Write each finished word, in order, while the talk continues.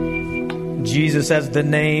Jesus as the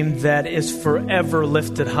name that is forever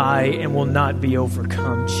lifted high and will not be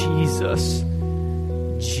overcome. Jesus.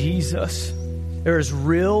 Jesus. There is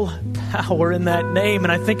real power in that name.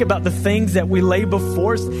 And I think about the things that we lay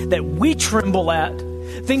before us that we tremble at.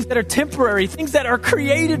 Things that are temporary, things that are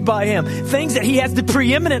created by Him, things that He has the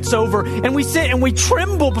preeminence over. And we sit and we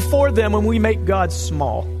tremble before them when we make God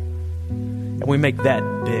small. And we make that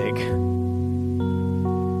big.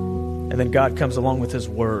 And then God comes along with His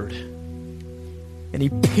Word. And He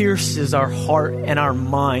pierces our heart and our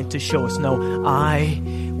mind to show us, no, I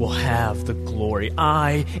will have the glory.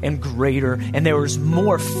 I am greater. And there is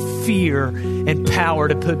more fear and power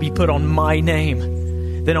to be put on my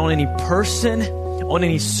name than on any person, on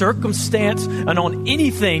any circumstance, and on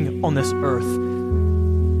anything on this earth.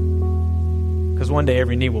 Because one day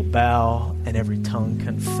every knee will bow and every tongue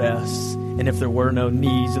confess. And if there were no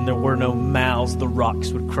knees and there were no mouths, the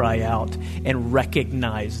rocks would cry out and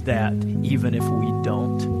recognize that, even if we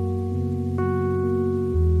don't.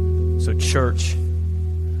 So church,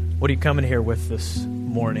 what are you coming here with this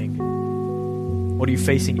morning? What are you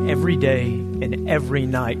facing every day and every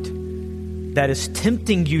night that is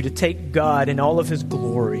tempting you to take God in all of His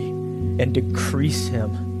glory and decrease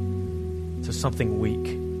Him to something weak?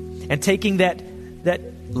 And taking that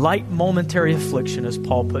light momentary affliction, as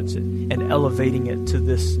Paul puts it, and elevating it to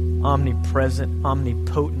this omnipresent,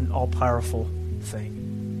 omnipotent, all-powerful thing.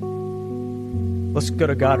 Let's go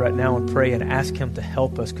to God right now and pray and ask Him to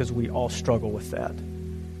help us, because we all struggle with that,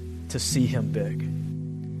 to see Him big.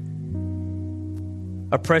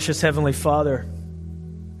 Our precious Heavenly Father,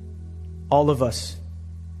 all of us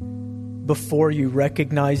before You,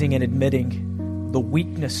 recognizing and admitting the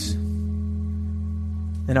weakness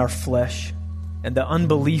in our flesh and the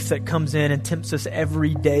unbelief that comes in and tempts us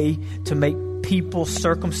every day to make people,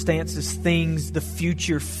 circumstances, things, the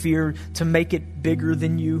future, fear, to make it bigger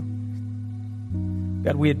than You.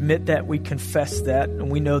 God, we admit that, we confess that, and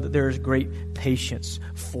we know that there is great patience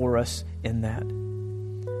for us in that.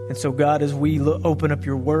 And so, God, as we open up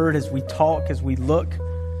Your Word, as we talk, as we look,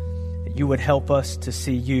 that You would help us to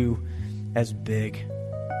see You as big,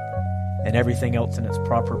 and everything else in its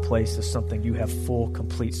proper place is something You have full,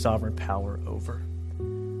 complete, sovereign power over.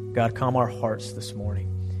 God, calm our hearts this morning.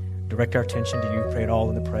 Direct our attention to You. Pray it all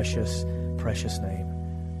in the precious, precious name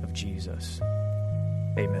of Jesus.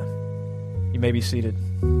 Amen. You may be seated.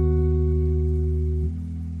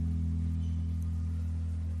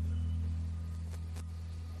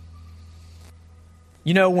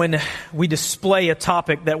 You know, when we display a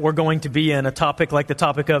topic that we're going to be in, a topic like the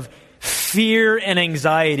topic of fear and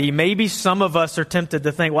anxiety, maybe some of us are tempted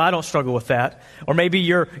to think, well, I don't struggle with that. Or maybe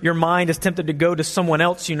your mind is tempted to go to someone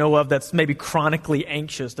else you know of that's maybe chronically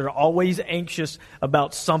anxious. They're always anxious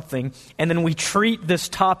about something. And then we treat this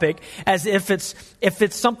topic as if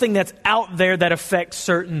it's something that's out there that affects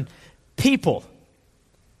certain people.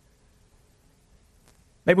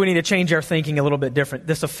 Maybe we need to change our thinking a little bit different.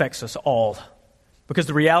 This affects us all. Because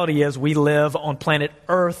the reality is we live on planet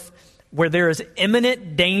Earth where there is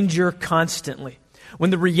imminent danger constantly.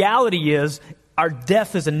 When the reality is our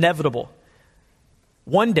death is inevitable.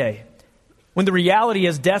 One day. When the reality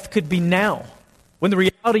is death could be now. When the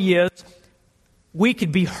reality is we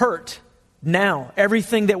could be hurt now.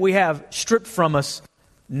 Everything that we have stripped from us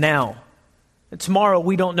now. And tomorrow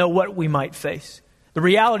we don't know what we might face. The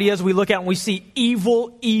reality is we look out and we see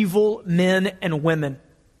evil, evil men and women.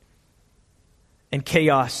 And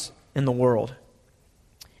chaos in the world.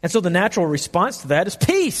 And so the natural response to that is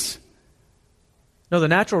peace. No, the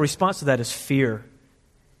natural response to that is fear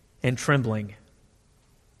and trembling.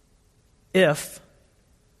 If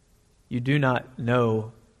you do not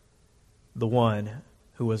know the one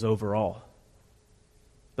who is over all.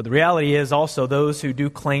 But the reality is also those who do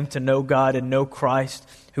claim to know God and know Christ,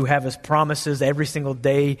 who have His promises every single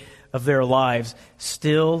day of their lives,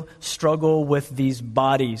 still struggle with these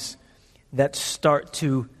bodies that start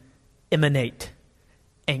to emanate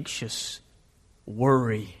anxious,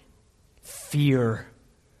 worry, fear.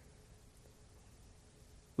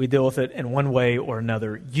 We deal with it in one way or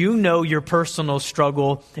another. You know your personal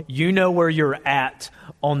struggle. You know where you're at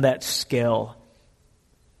on that scale.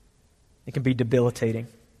 It can be debilitating.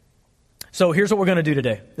 So here's what we're going to do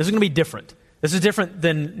today. This is going to be different. This is different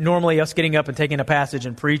than normally us getting up and taking a passage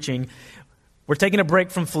and preaching. We're taking a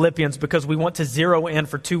break from Philippians because we want to zero in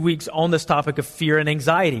for 2 weeks on this topic of fear and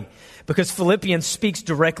anxiety, because Philippians speaks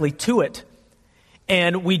directly to it.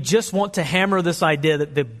 And we just want to hammer this idea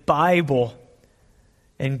that the Bible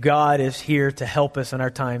and God is here to help us in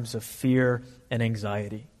our times of fear and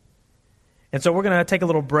anxiety. And so we're going to take a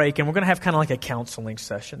little break and we're going to have kind of like a counseling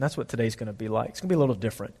session. That's what today's going to be like. It's going to be a little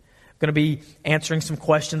different. going to be answering some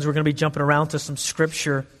questions. We're going to be jumping around to some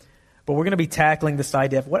scripture. But we're going to be tackling this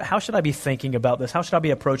idea of how should I be thinking about this? How should I be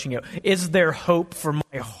approaching it? Is there hope for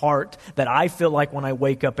my heart that I feel like when I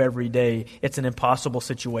wake up every day, it's an impossible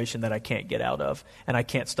situation that I can't get out of and I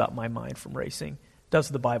can't stop my mind from racing? Does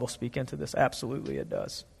the Bible speak into this? Absolutely it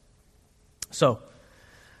does. So,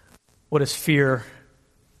 what is fear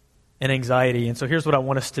and anxiety? And so here's what I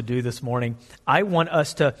want us to do this morning. I want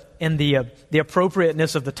us to, in the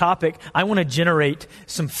appropriateness of the topic, I want to generate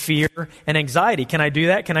some fear and anxiety. Can I do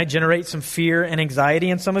that? Can I generate some fear and anxiety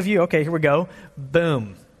in some of you? Okay, here we go.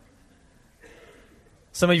 Boom.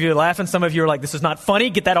 Some of you are laughing. Some of you are like, this is not funny.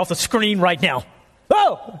 Get that off the screen right now.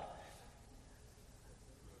 Oh!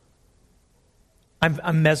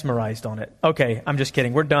 I'm mesmerized on it. Okay, I'm just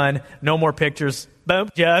kidding. We're done. No more pictures. Boom.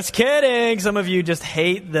 Just kidding. Some of you just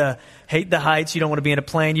hate the heights. You don't want to be in a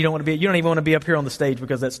plane. You don't even want to be up here on the stage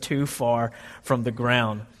because that's too far from the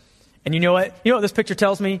ground. And you know what? You know what this picture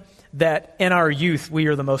tells me? That in our youth, we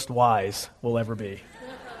are the most wise we'll ever be.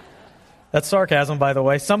 That's sarcasm, by the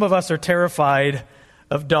way. Some of us are terrified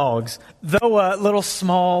of dogs.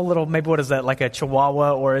 Though maybe what is that, like a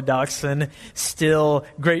Chihuahua or a Dachshund, still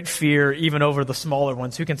great fear even over the smaller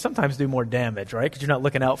ones who can sometimes do more damage, right? Because you're not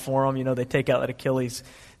looking out for them. You know, they take out that Achilles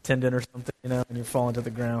tendon or something, and you're falling to the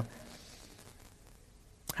ground.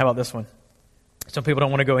 How about this one? Some people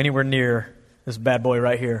don't want to go anywhere near this bad boy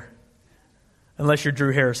right here unless you're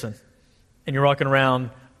Drew Harrison and you're walking around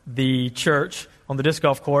the church on the disc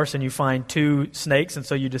golf course and you find 2 snakes, and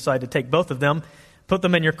so you decide to take both of them, put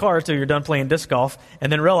them in your car till you're done playing disc golf, and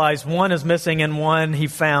then realize one is missing and one he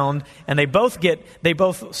found, and they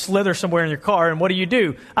both slither somewhere in your car, and what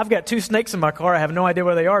do? I've got 2 snakes in my car. I have no idea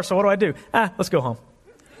where they are, so what do? Let's go home.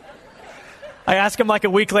 I ask him like a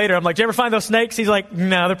week later, I'm like, did you ever find those snakes? He's like,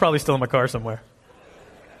 no, they're probably still in my car somewhere.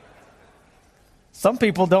 Some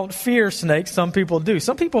people don't fear snakes. Some people do.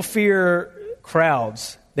 Some people fear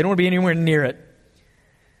crowds. They don't want to be anywhere near it.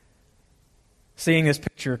 Seeing this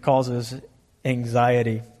picture causes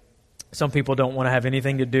anxiety. Some people don't want to have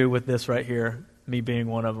anything to do with this right here, me being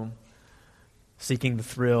one of them. Seeking the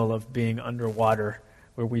thrill of being underwater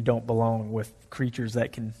where we don't belong with creatures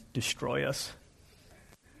that can destroy us.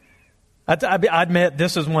 I admit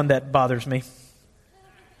this is one that bothers me.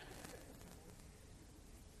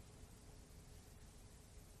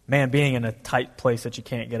 Man, being in a tight place that you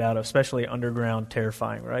can't get out of, especially underground,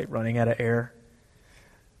 terrifying, right? Running out of air.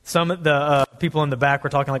 Some of the people in the back were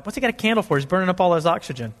talking like, what's he got a candle for? He's burning up all his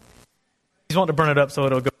oxygen. He's wanting to burn it up so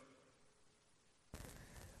it'll go.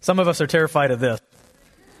 Some of us are terrified of this.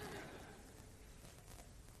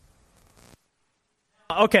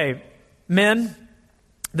 Okay, men,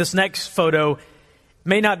 this next photo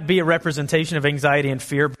may not be a representation of anxiety and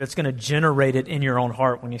fear, but it's going to generate it in your own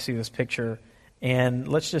heart when you see this picture. And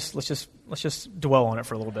let's just dwell on it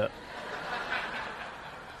for a little bit.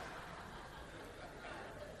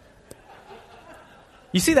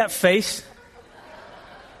 You see that face?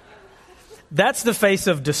 That's the face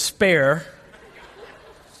of despair.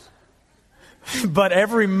 But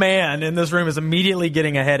every man in this room is immediately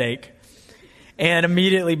getting a headache and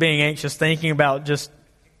immediately being anxious, thinking about just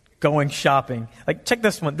going shopping. Like, check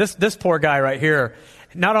this one. This poor guy right here.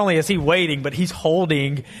 Not only is he waiting, but he's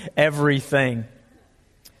holding everything.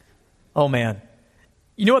 Oh, man.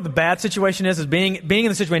 You know what the bad situation is being in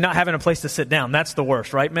the situation, not having a place to sit down. That's the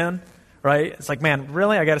worst, right, man? Right? It's like, man,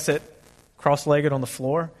 really? I got to sit cross-legged on the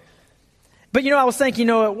floor? But, I was thinking,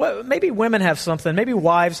 maybe women have something, maybe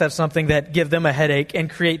wives have something that give them a headache and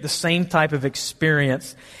create the same type of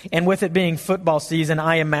experience. And with it being football season,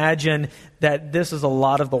 I imagine that this is a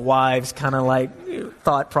lot of the wives' kind of like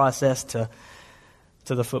thought process to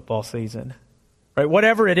the football season. Right?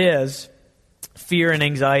 Whatever it is, fear and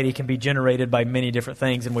anxiety can be generated by many different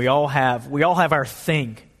things, and we all have our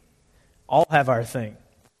thing. All have our thing.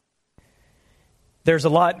 There's a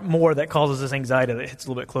lot more that causes this anxiety that hits a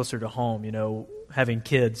little bit closer to home. Having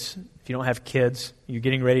kids. If you don't have kids, you're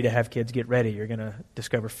getting ready to have kids, get ready. You're going to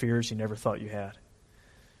discover fears you never thought you had.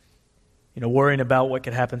 Worrying about what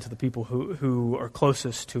could happen to the people who are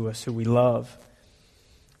closest to us, who we love.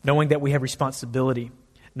 Knowing that we have responsibility.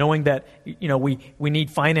 Knowing that, we need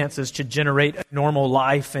finances to generate a normal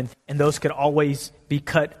life, and those could always be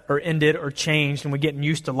cut or ended or changed, and we're getting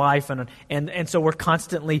used to life, and so we're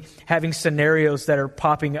constantly having scenarios that are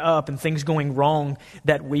popping up and things going wrong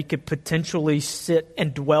that we could potentially sit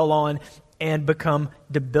and dwell on and become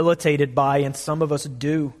debilitated by, and some of us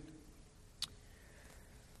do.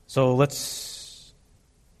 So let's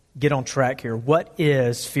get on track here. What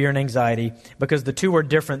is fear and anxiety? Because the two are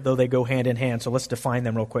different, though they go hand in hand. So let's define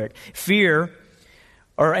them real quick. Fear,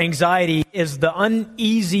 or anxiety is the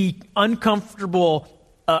uneasy, uncomfortable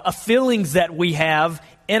feelings that we have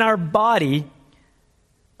in our body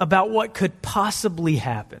about what could possibly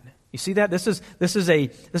happen. You see that? This is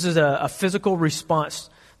a physical response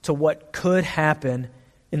to what could happen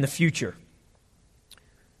in the future.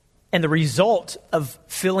 And the result of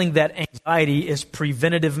feeling that anxiety is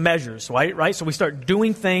preventative measures, right? So we start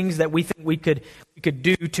doing things that we think we could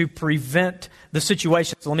do to prevent the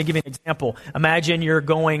situation. So let me give you an example. Imagine you're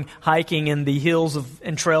going hiking in the hills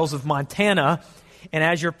and trails of Montana, and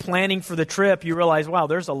as you're planning for the trip, you realize, wow,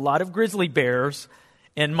 there's a lot of grizzly bears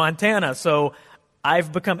in Montana. So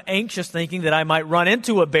I've become anxious thinking that I might run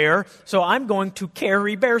into a bear, so I'm going to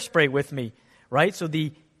carry bear spray with me, right? So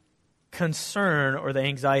the concern or the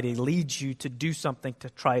anxiety leads you to do something to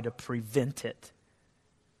try to prevent it.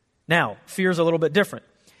 Now, fear is a little bit different.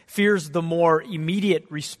 Fear is the more immediate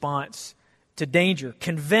response to danger,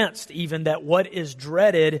 convinced even that what is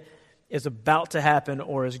dreaded is about to happen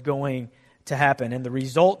or is going to happen. And the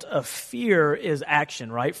result of fear is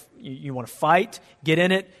action, right? You want to fight, get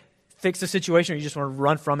in it, fix the situation, or you just want to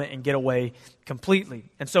run from it and get away completely.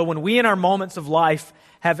 And so when we in our moments of life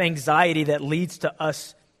have anxiety that leads to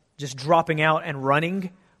us just dropping out and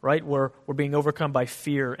running, right? We're being overcome by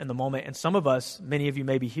fear in the moment. And some of us, many of you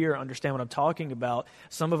maybe here, understand what I'm talking about.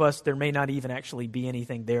 Some of us, there may not even actually be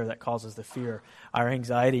anything there that causes the fear. Our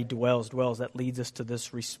anxiety dwells. That leads us to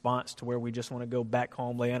this response to where we just want to go back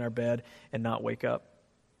home, lay on our bed, and not wake up.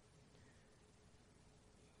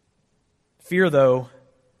 Fear, though,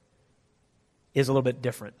 is a little bit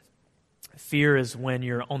different. Fear is when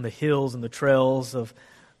you're on the hills and the trails of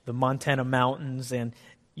the Montana mountains and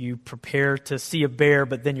you prepare to see a bear,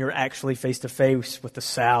 but then you're actually face to face with the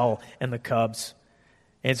sow and the cubs.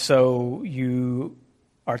 And so you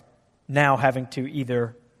are now having to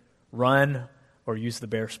either run or use the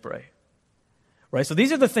bear spray. Right? So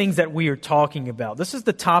these are the things that we are talking about. This is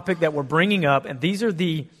the topic that we're bringing up, and these are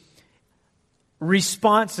the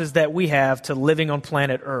responses that we have to living on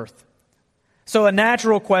planet Earth. So a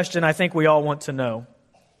natural question I think we all want to know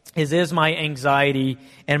is my anxiety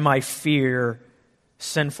and my fear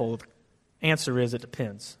sinful? Answer is it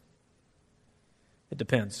depends. It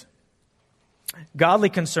depends. Godly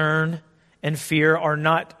concern and fear are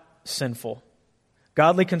not sinful.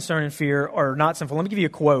 Godly concern and fear are not sinful. Let me give you a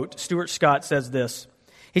quote. Stuart Scott says this.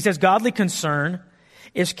 He says, "Godly concern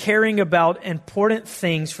is caring about important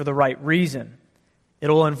things for the right reason.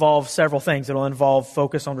 It'll involve several things. It'll involve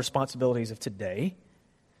focus on responsibilities of today,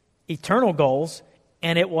 eternal goals,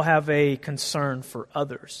 and it will have a concern for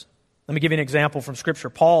others." Let me give you an example from Scripture.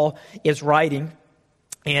 Paul is writing,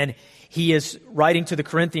 and he is writing to the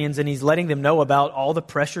Corinthians, and he's letting them know about all the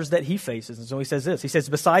pressures that he faces. And so he says this. He says,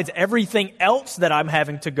 "Besides everything else that I'm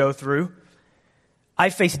having to go through, I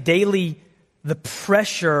face daily the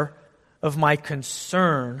pressure of my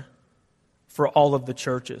concern for all of the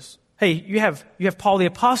churches." Hey, you have Paul the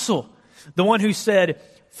Apostle, the one who said,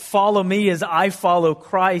 "Follow me as I follow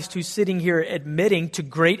Christ," who's sitting here admitting to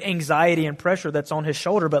great anxiety and pressure that's on his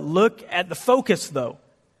shoulder. But look at the focus, though.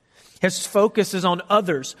 His focus is on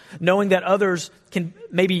others, knowing that others can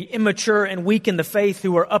maybe immature and weak in the faith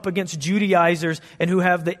who are up against Judaizers and who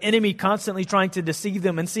have the enemy constantly trying to deceive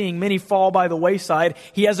them and seeing many fall by the wayside.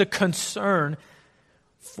 He has a concern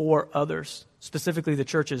for others, specifically the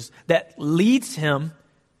churches, that leads him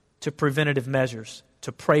to preventative measures,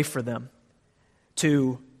 to pray for them,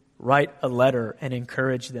 to write a letter and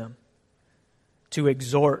encourage them, to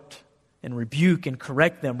exhort and rebuke and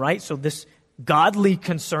correct them, right? So this godly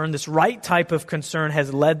concern, this right type of concern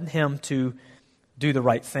has led him to do the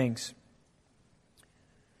right things.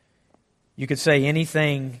 You could say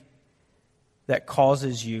anything that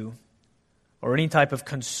causes you, or any type of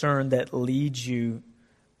concern that leads you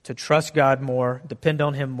to trust God more, depend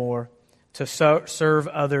on Him more, to serve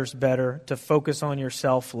others better, to focus on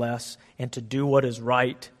yourself less, and to do what is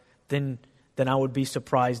right, then I would be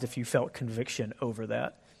surprised if you felt conviction over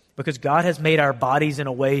that. Because God has made our bodies in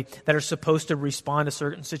a way that are supposed to respond to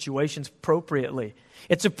certain situations appropriately.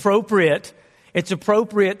 It's appropriate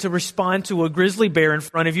to respond to a grizzly bear in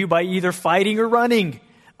front of you by either fighting or running.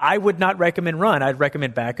 I would not recommend run. I'd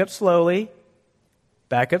recommend back up slowly,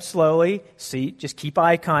 see, just keep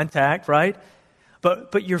eye contact, right?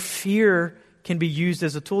 But your fear can be used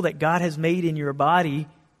as a tool that God has made in your body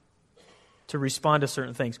to respond to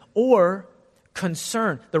certain things. Or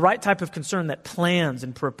concern, the right type of concern that plans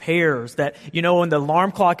and prepares, that, when the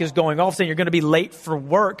alarm clock is going off saying you're going to be late for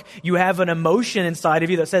work, you have an emotion inside of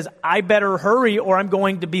you that says, I better hurry or I'm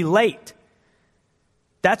going to be late.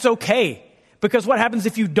 That's okay. Because what happens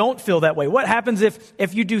if you don't feel that way? What happens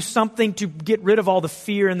if you do something to get rid of all the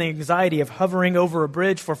fear and the anxiety of hovering over a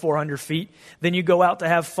bridge for 400 feet, then you go out to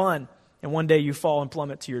have fun, and one day you fall and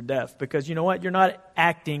plummet to your death? Because you know what? You're not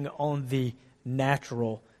acting on the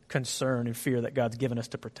natural concern and fear that God's given us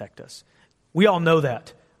to protect us. We all know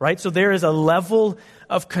that, right? So there is a level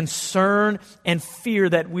of concern and fear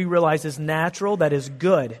that we realize is natural, that is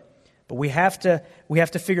good. But we have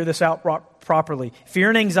to figure this out properly. Fear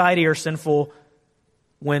and anxiety are sinful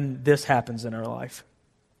when this happens in our life.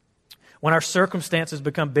 When our circumstances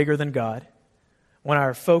become bigger than God, when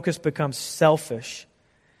our focus becomes selfish,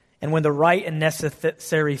 and when the right and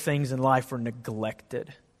necessary things in life are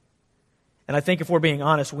neglected. And I think if we're being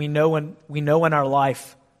honest, we know in our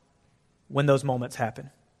life when those moments happen.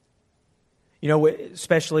 You know,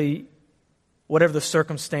 especially whatever the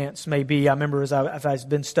circumstance may be. I remember as I've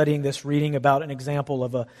been studying this, reading about an example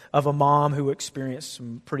of a mom who experienced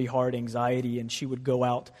some pretty hard anxiety, and she would go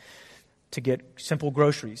out to get simple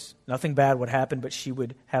groceries. Nothing bad would happen, but she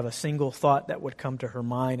would have a single thought that would come to her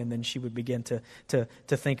mind, and then she would begin to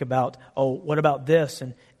think about, oh, what about this?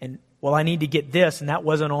 And well, I need to get this, and that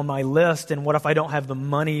wasn't on my list, and what if I don't have the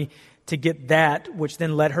money to get that? Which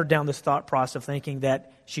then led her down this thought process of thinking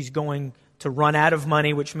that she's going to run out of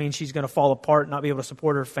money, which means she's going to fall apart, not be able to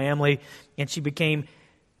support her family. And she became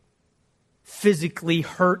physically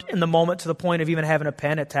hurt in the moment to the point of even having a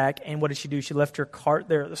panic attack. And what did she do? She left her cart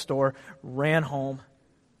there at the store, ran home,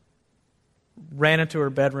 ran into her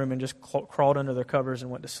bedroom, and just crawled under the covers and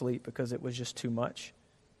went to sleep because it was just too much.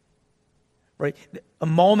 Right? A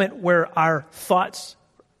moment where our thoughts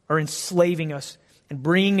are enslaving us and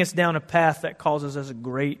bringing us down a path that causes us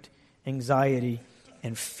great anxiety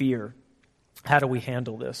and fear. How do we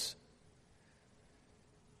handle this?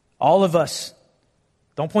 All of us,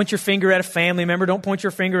 don't point your finger at a family member, don't point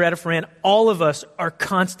your finger at a friend. All of us are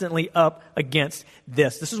constantly up against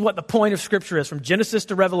this. This is what the point of Scripture is. From Genesis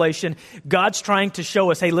to Revelation, God's trying to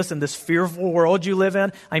show us, hey, listen, this fearful world you live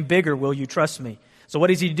in, I'm bigger, will you trust me? So what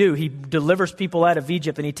does he do? He delivers people out of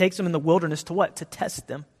Egypt, and he takes them in the wilderness to what? To test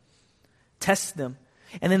them. Test them.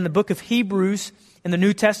 And in the book of Hebrews, in the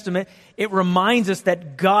New Testament, it reminds us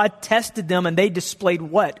that God tested them and they displayed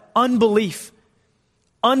what? Unbelief.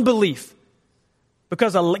 Unbelief.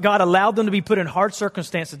 Because God allowed them to be put in hard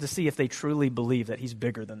circumstances to see if they truly believe that He's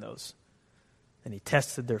bigger than those. And He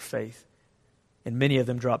tested their faith. And many of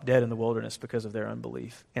them dropped dead in the wilderness because of their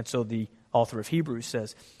unbelief. And so the author of Hebrews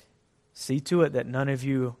says, see to it that none of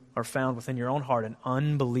you are found within your own heart an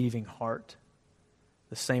unbelieving heart.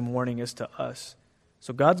 The same warning is to us.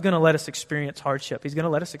 So God's going to let us experience hardship. He's going to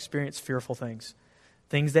let us experience fearful things.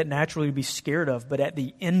 Things that naturally we'd be scared of. But at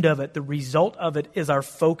the end of it, the result of it is our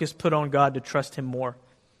focus put on God to trust Him more.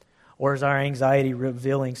 Or is our anxiety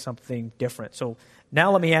revealing something different? So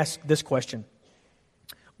now let me ask this question.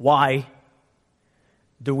 Why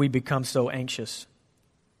do we become so anxious?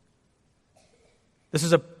 This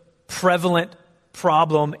is a prevalent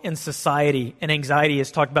problem in society, and anxiety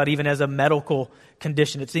is talked about even as a medical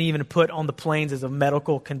condition. It's even put on the planes as a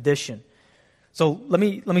medical condition. So let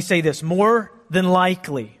me say this. More than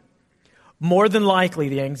likely,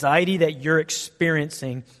 the anxiety that you're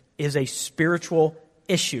experiencing is a spiritual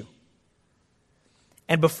issue.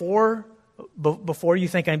 And before you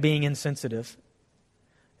think I'm being insensitive,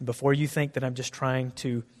 and before you think that I'm just trying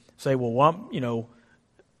to say, well,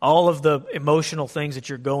 all of the emotional things that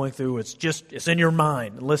you're going through, it's in your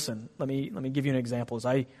mind. Listen, let me give you an example. As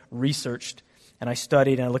I researched and I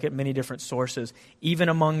studied and I look at many different sources, even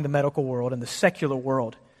among the medical world and the secular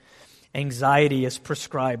world, anxiety is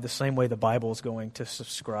prescribed the same way the Bible is going to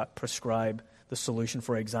prescribe the solution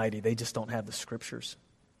for anxiety. They just don't have the scriptures.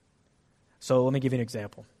 So let me give you an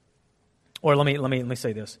example. Or let me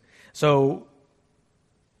say this. So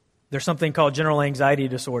there's something called general anxiety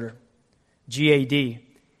disorder, GAD.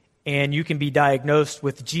 And you can be diagnosed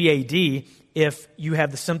with GAD if you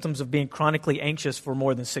have the symptoms of being chronically anxious for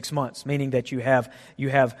more than 6 months, meaning that you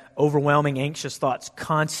have overwhelming anxious thoughts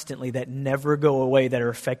constantly that never go away, that are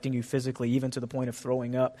affecting you physically, even to the point of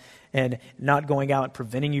throwing up and not going out and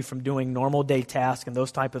preventing you from doing normal day tasks and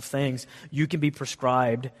those type of things. You can be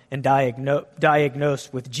prescribed and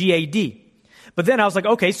diagnosed with GAD. But then I was like,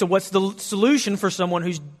 okay, so what's the solution for someone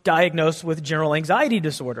who's diagnosed with general anxiety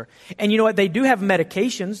disorder? And you know what? They do have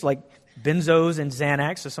medications like benzos and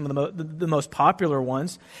Xanax are some of the most popular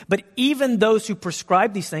ones. But even those who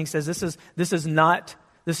prescribe these things says this is not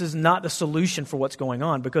the solution for what's going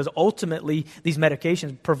on, because ultimately these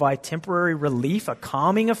medications provide temporary relief, a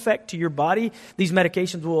calming effect to your body. These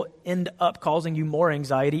medications will end up causing you more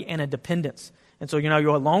anxiety and a dependence. And so,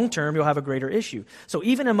 long term, you'll have a greater issue. So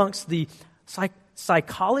even amongst the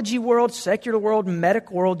psychology world, secular world,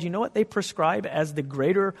 medical world, you know what they prescribe as the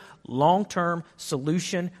greater long-term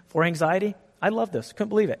solution for anxiety? I love this. Couldn't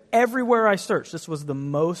believe it. Everywhere I searched, this was the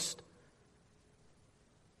most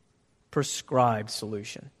prescribed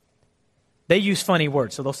solution. They use funny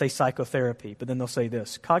words, so they'll say psychotherapy, but then they'll say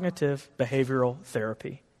this, cognitive behavioral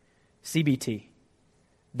therapy, CBT.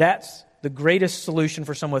 That's the greatest solution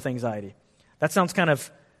for someone with anxiety. That sounds kind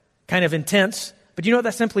of intense, but you know what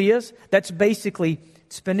that simply is? That's basically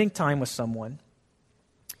spending time with someone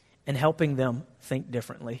and helping them think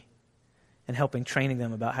differently and training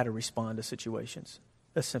them about how to respond to situations.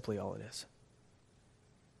 That's simply all it is.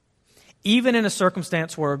 Even in a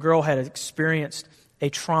circumstance where a girl had experienced a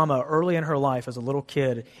trauma early in her life as a little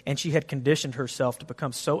kid, and she had conditioned herself to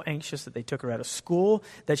become so anxious that they took her out of school,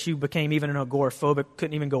 that she became even an agoraphobic,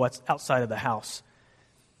 couldn't even go outside of the house.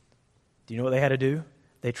 Do you know what they had to do?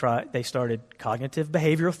 They started cognitive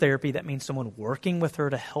behavioral therapy. That means someone working with her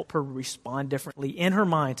to help her respond differently in her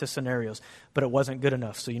mind to scenarios, but it wasn't good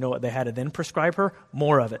enough. So you know what they had to then prescribe her?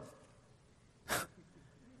 More of it.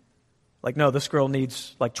 Like, no, this girl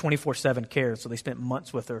needs like 24/7 care. So they spent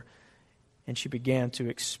months with her, and she began to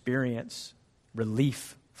experience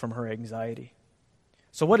relief from her anxiety.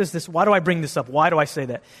 So what is this? Why do I bring this up? Why do I say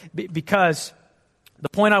that? Because the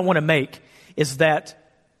point I want to make is that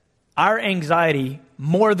our anxiety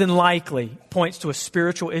more than likely points to a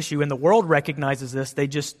spiritual issue, and the world recognizes this. They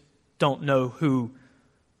just don't know who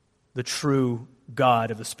the true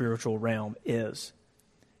God of the spiritual realm is.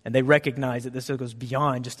 And they recognize that this goes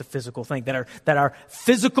beyond just a physical thing, that our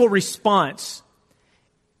physical response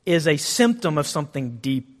is a symptom of something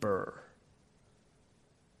deeper.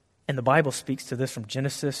 And the Bible speaks to this from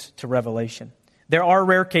Genesis to Revelation. There are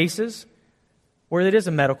rare cases where it is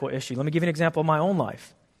a medical issue. Let me give you an example of my own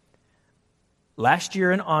life. Last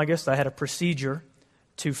year in August, I had a procedure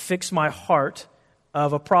to fix my heart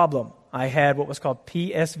of a problem. I had what was called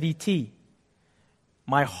PSVT.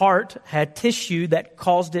 My heart had tissue that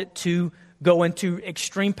caused it to go into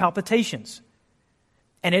extreme palpitations.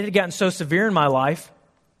 And it had gotten so severe in my life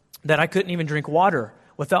that I couldn't even drink water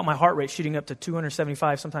without my heart rate shooting up to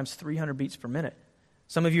 275, sometimes 300 beats per minute.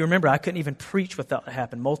 Some of you remember I couldn't even preach without it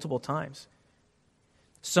happened multiple times.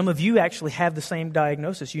 Some of you actually have the same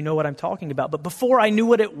diagnosis. You know what I'm talking about. But before I knew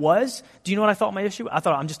what it was, do you know what I thought my issue? I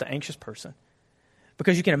thought I'm just an anxious person.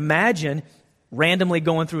 Because you can imagine randomly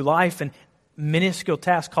going through life and minuscule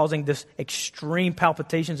tasks causing this extreme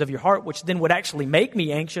palpitations of your heart, which then would actually make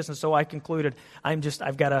me anxious. And so I concluded,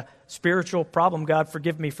 I've got a spiritual problem. God,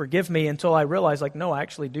 forgive me, until I realized, no, I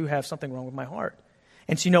actually do have something wrong with my heart.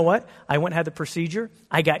 And so you know what? I went and had the procedure.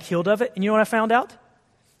 I got healed of it. And you know what I found out?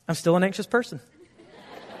 I'm still an anxious person.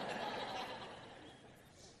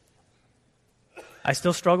 I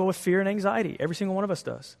still struggle with fear and anxiety. Every single one of us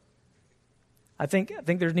does. I think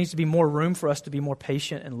there needs to be more room for us to be more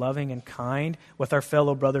patient and loving and kind with our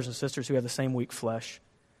fellow brothers and sisters who have the same weak flesh.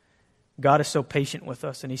 God is so patient with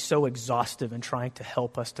us, and He's so exhaustive in trying to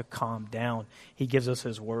help us to calm down. He gives us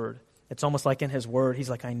His Word. It's almost like in His Word, He's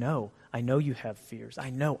like, I know you have fears.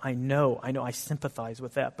 I know, I sympathize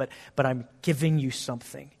with that, but I'm giving you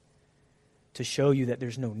something to show you that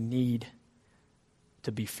there's no need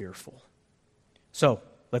to be fearful. So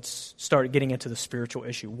let's start getting into the spiritual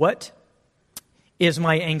issue. What is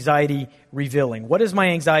my anxiety revealing? What is my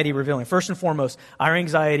anxiety revealing? First and foremost, our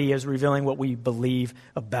anxiety is revealing what we believe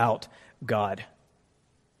about God.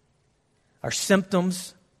 Our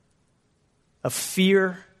symptoms of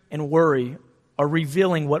fear and worry are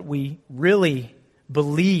revealing what we really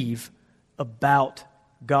believe about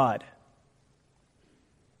God.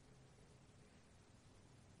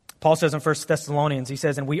 Paul says in 1 Thessalonians, he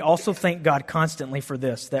says, and we also thank God constantly for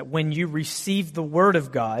this, that when you received the word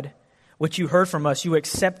of God, which you heard from us, you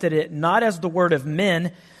accepted it not as the word of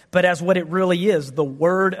men, but as what it really is, the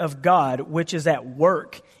word of God, which is at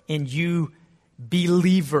work in you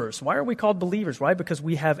believers. Why are we called believers? Why? Because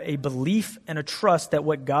we have a belief and a trust that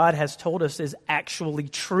what God has told us is actually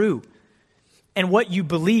true. And what you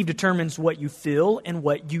believe determines what you feel and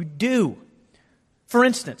what you do. For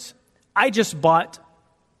instance, I just bought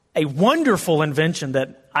a wonderful invention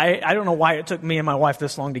that I don't know why it took me and my wife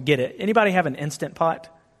this long to get it. Anybody have an Instant Pot?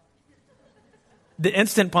 The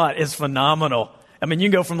Instant Pot is phenomenal. I mean, you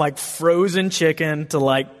can go from frozen chicken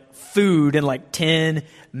to food in 10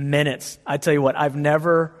 minutes. I tell you what, I've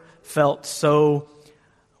never felt so,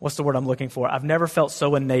 what's the word I'm looking for? I've never felt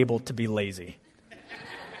so enabled to be lazy.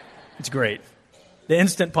 It's great. The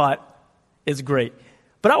Instant Pot is great.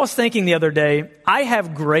 But I was thinking the other day, I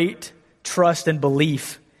have great trust and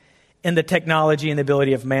belief in the technology and the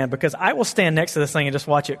ability of man, because I will stand next to this thing and just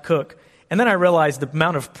watch it cook. And then I realized the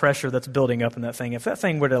amount of pressure that's building up in that thing. If that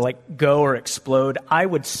thing were to go or explode, I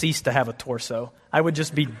would cease to have a torso. I would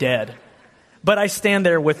just be dead. But I stand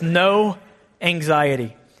there with no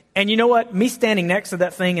anxiety. And you know what? Me standing next to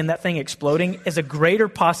that thing and that thing exploding is a greater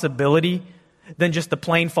possibility than just the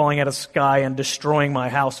plane falling out of the sky and destroying my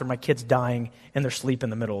house or my kids dying in their sleep in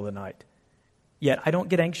the middle of the night. Yet I don't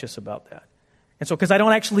get anxious about that. And so, because I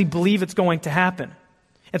don't actually believe it's going to happen.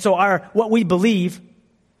 And so what we believe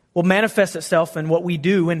will manifest itself in what we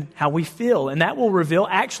do and how we feel. And that will reveal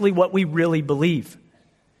actually what we really believe.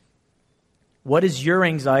 What is your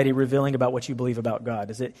anxiety revealing about what you believe about God?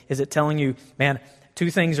 Is it telling you, man,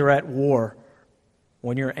 two things are at war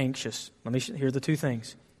when you're anxious? Here's the two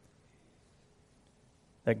things.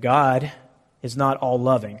 That God is not all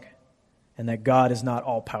loving and that God is not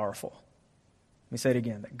all powerful. Let me say it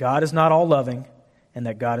again. That God is not all loving and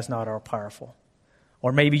that God is not all powerful.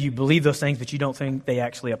 Or maybe you believe those things, but you don't think they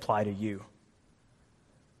actually apply to you.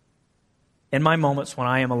 In my moments when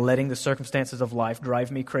I am letting the circumstances of life drive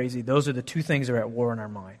me crazy, those are the two things that are at war in our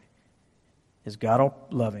mind. Is God all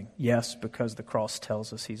loving? Yes, because the cross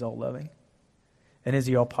tells us He's all loving. And is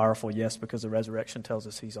He all powerful? Yes, because the resurrection tells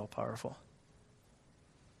us He's all powerful.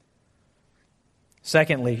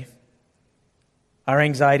 Secondly, our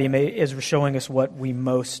anxiety is showing us what we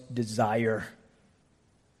most desire.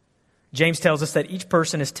 James tells us that each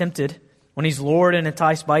person is tempted when he's lured and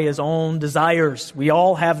enticed by his own desires. We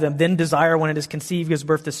all have them. Then desire, when it is conceived, gives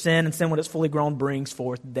birth to sin, and sin, when it's fully grown, brings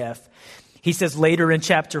forth death. He says later in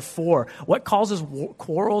chapter 4, what causes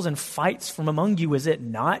quarrels and fights from among you? Is it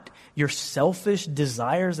not your selfish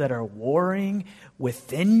desires that are warring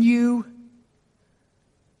within you?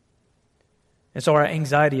 And so our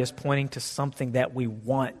anxiety is pointing to something that we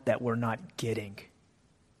want that we're not getting.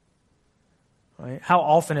 Right? How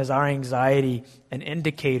often is our anxiety an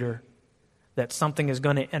indicator that something is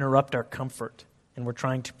going to interrupt our comfort and we're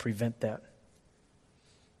trying to prevent that?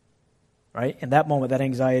 Right? In that moment, that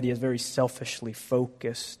anxiety is very selfishly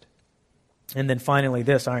focused. And then finally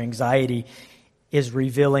our anxiety is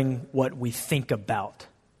revealing what we think about.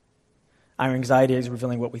 Our anxiety is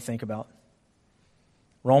revealing what we think about.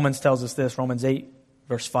 Romans tells us this, Romans 8,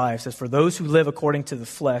 verse 5 says, "For those who live according to the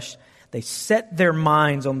flesh, they set their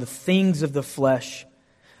minds on the things of the flesh.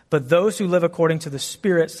 But those who live according to the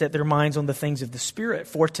Spirit set their minds on the things of the Spirit.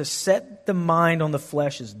 For to set the mind on the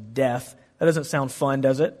flesh is death." That doesn't sound fun,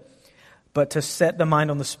 does it? But to set the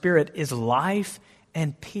mind on the Spirit is life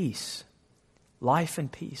and peace. Life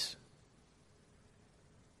and peace.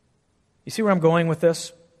 You see where I'm going with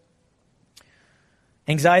this?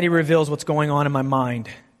 Anxiety reveals what's going on in my mind.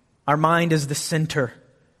 Our mind is the center.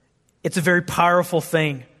 It's a very powerful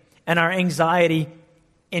thing. And our anxiety,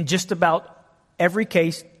 in just about every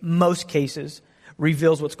case, most cases,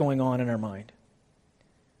 reveals what's going on in our mind.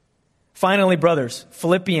 Finally, brothers,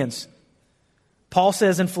 Philippians. Paul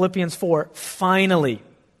says in Philippians 4, finally.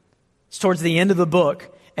 It's towards the end of the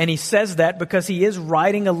book. And he says that because he is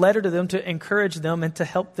writing a letter to them to encourage them and to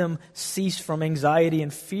help them cease from anxiety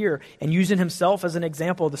and fear, and using himself as an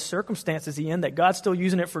example of the circumstances he's in, that God's still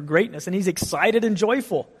using it for greatness. And he's excited and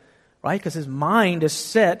joyful, right? Because his mind is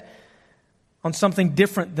set on something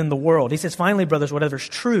different than the world. He says, finally, brothers, whatever's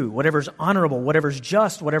true, whatever's honorable, whatever's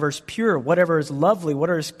just, whatever's pure, whatever is lovely,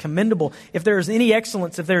 whatever is commendable, if there is any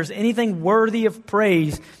excellence, if there is anything worthy of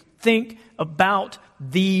praise, think about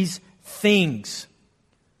these things.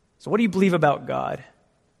 So what do you believe about God?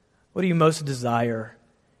 What do you most desire?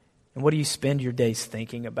 And what do you spend your days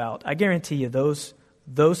thinking about? I guarantee you those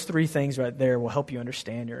three things right there will help you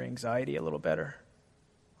understand your anxiety a little better.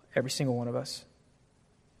 Every single one of us.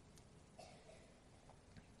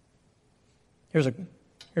 Here's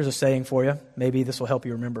a saying for you. Maybe this will help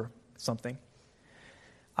you remember something.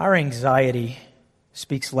 Our anxiety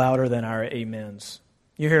speaks louder than our amens.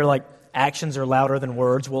 You hear actions are louder than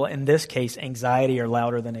words. Well, in this case, anxiety are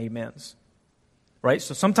louder than amens. Right?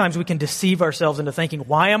 So sometimes we can deceive ourselves into thinking,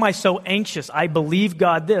 why am I so anxious? I believe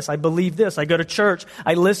God this. I believe this. I go to church.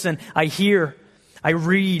 I listen. I hear. I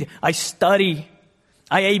read. I study.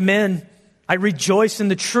 I amen. I rejoice in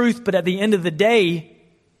the truth. But at the end of the day,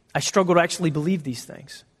 I struggle to actually believe these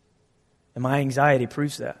things. And my anxiety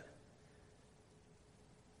proves that.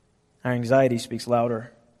 Our anxiety speaks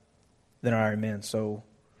louder than our amen. So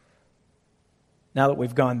now that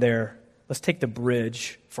we've gone there, let's take the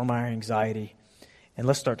bridge from our anxiety and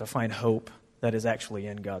let's start to find hope that is actually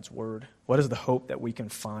in God's Word. What is the hope that we can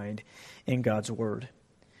find in God's Word?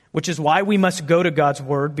 Which is why we must go to God's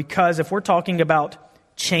Word, because if we're talking about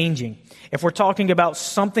changing, if we're talking about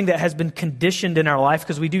something that has been conditioned in our life,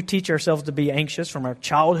 because we do teach ourselves to be anxious from our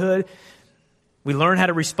childhood, we learn how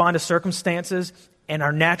to respond to circumstances, And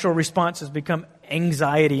our natural response has become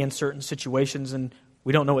anxiety in certain situations, and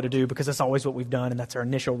we don't know what to do because that's always what we've done, and that's our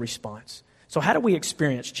initial response. So how do we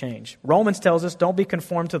experience change? Romans tells us, don't be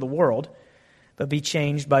conformed to the world, but be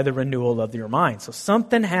changed by the renewal of your mind. So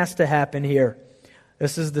something has to happen here.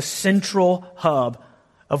 This is the central hub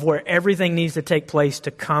of where everything needs to take place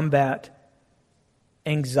to combat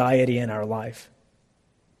anxiety in our life.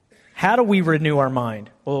 How do we renew our mind?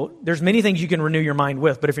 Well, there's many things you can renew your mind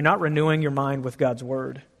with, but if you're not renewing your mind with God's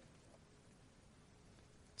Word,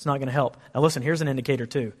 it's not going to help. Now listen, here's an indicator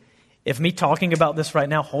too. If me talking about this right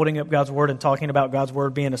now, holding up God's Word and talking about God's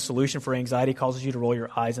Word being a solution for anxiety causes you to roll your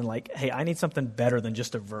eyes and like, hey, I need something better than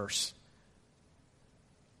just a verse.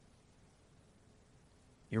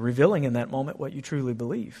 You're revealing in that moment what you truly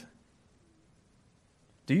believe.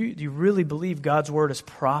 Do you really believe God's Word is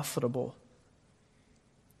profitable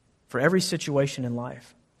for every situation in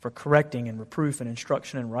life, for correcting and reproof and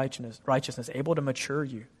instruction and righteousness, able to mature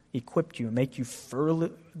you, equip you, and make you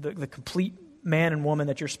the complete man and woman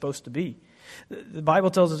that you're supposed to be? The Bible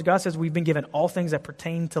tells us, God says we've been given all things that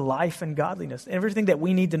pertain to life and godliness. Everything that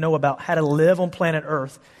we need to know about how to live on planet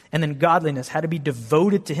Earth, and then godliness, how to be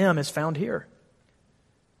devoted to Him, is found here.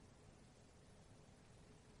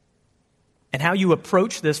 And how you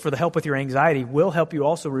approach this for the help with your anxiety will help you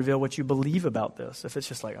also reveal what you believe about this. If it's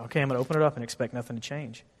just like, okay, I'm going to open it up and expect nothing to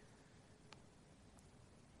change.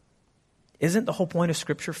 Isn't the whole point of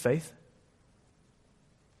Scripture faith?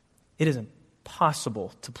 It is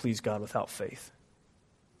impossible to please God without faith.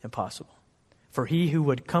 Impossible. For he who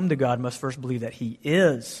would come to God must first believe that He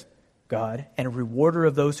is God and a rewarder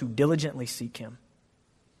of those who diligently seek Him.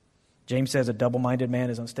 James says a double-minded man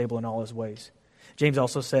is unstable in all his ways. James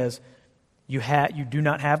also says, you do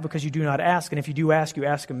not have because you do not ask. And if you do ask, you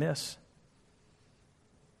ask amiss.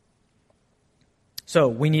 So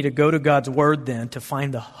we need to go to God's Word then to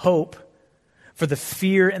find the hope for the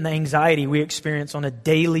fear and the anxiety we experience on a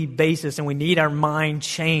daily basis. And we need our mind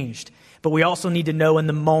changed. But we also need to know in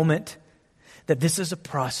the moment that this is a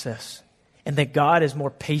process. And that God is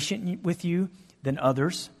more patient with you than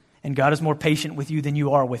others. And God is more patient with you than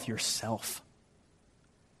you are with yourself.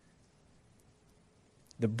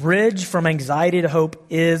 The bridge from anxiety to hope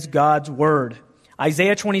is God's Word.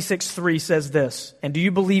 Isaiah 26:3 says this, and do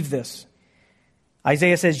you believe this?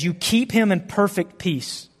 Isaiah says, you keep Him in perfect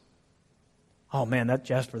peace. Oh man,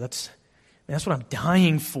 Jasper, that's what I'm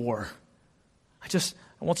dying for. I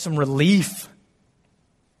want some relief.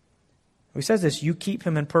 He says this, you keep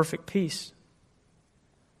Him in perfect peace,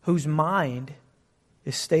 whose mind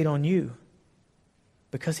is stayed on you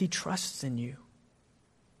because He trusts in you.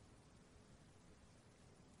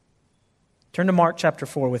 Turn to Mark chapter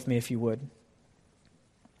 4 with me, if you would.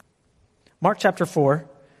 Mark chapter 4,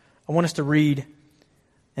 I want us to read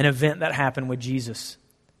an event that happened with Jesus.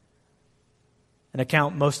 An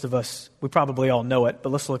account most of us, we probably all know it, but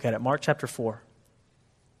let's look at it. Mark chapter 4.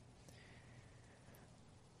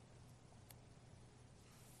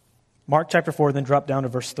 Mark chapter 4, then drop down to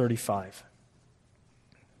verse 35.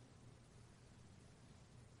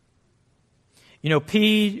 You know,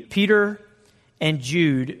 Peter and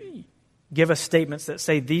Jude give us statements that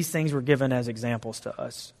say these things were given as examples to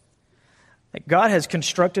us. That God has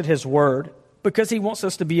constructed His Word because He wants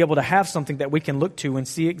us to be able to have something that we can look to and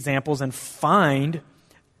see examples and find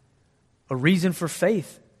a reason for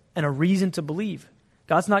faith and a reason to believe.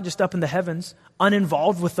 God's not just up in the heavens,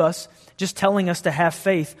 uninvolved with us, just telling us to have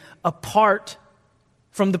faith apart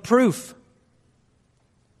from the proof.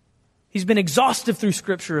 He's been exhaustive through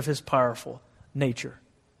Scripture of His powerful nature,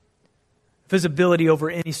 of His ability over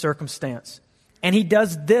any circumstance. And He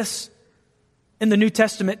does this in the New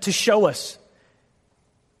Testament to show us.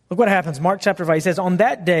 Look what happens. Mark chapter 5, He says, on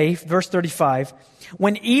that day, verse 35,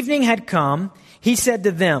 when evening had come, He said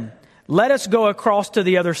to them, let us go across to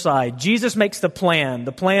the other side. Jesus makes the plan.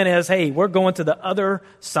 The plan is, hey, we're going to the other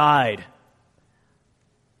side.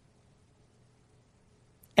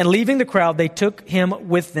 And leaving the crowd, they took Him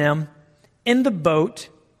with them in the boat,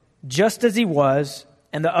 just as He was,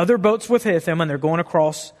 and the other boats with Him, and they're going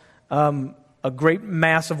across a great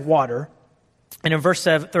mass of water. And in verse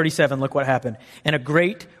 37, look what happened. And a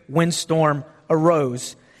great windstorm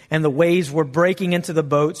arose, and the waves were breaking into the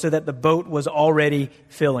boat so that the boat was already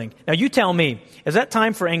filling. Now you tell me, is that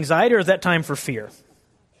time for anxiety or is that time for fear?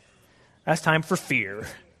 That's time for fear.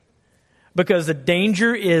 Because the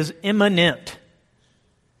danger is imminent.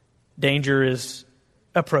 Danger is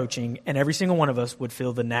approaching, and every single one of us would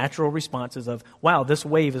feel the natural responses of, wow, this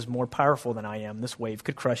wave is more powerful than I am. This wave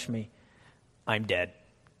could crush me. I'm dead.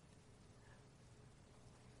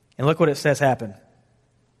 And look what it says happened.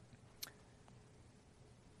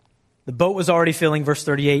 The boat was already filling, verse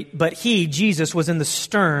 38, but he, Jesus, was in the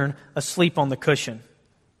stern, asleep on the cushion.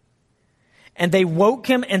 And they woke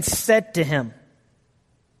him and said to him,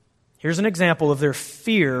 here's an example of their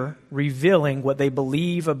fear revealing what they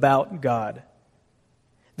believe about God.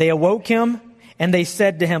 They awoke him and they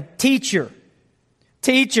said to him, Teacher,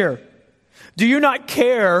 do you not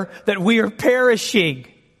care that we are perishing?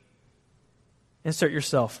 Insert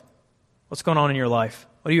yourself. What's going on in your life?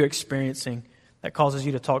 What are you experiencing that causes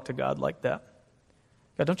you to talk to God like that?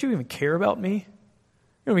 God, don't you even care about me? You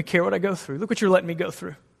don't even care what I go through. Look what you're letting me go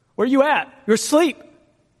through. Where are you at? You're asleep.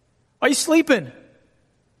 Why are you sleeping?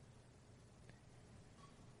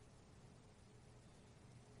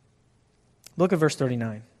 Look at verse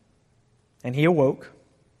 39. And he awoke,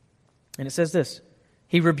 and it says this,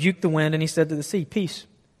 he rebuked the wind and he said to the sea, Peace,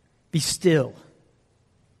 be still.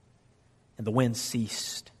 And the wind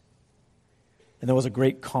ceased. And there was a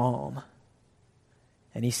great calm.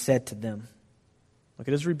 And he said to them, look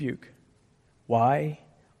at his rebuke, why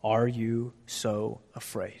are you so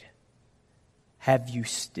afraid? Have you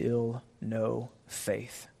still no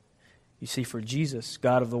faith? You see, for Jesus,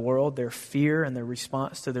 God of the world, their fear and their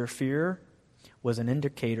response to their fear was an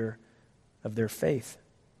indicator of their faith.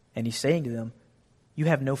 And he's saying to them, you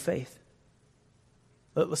have no faith.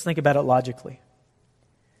 Let's think about it logically.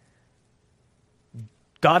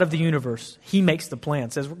 God of the universe, he makes the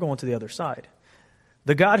plan, says we're going to the other side.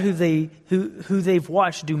 The God who they've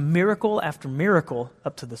watched do miracle after miracle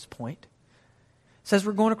up to this point says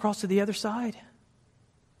we're going across to the other side.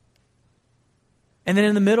 And then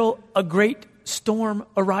in the middle, a great storm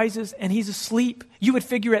arises and he's asleep. You would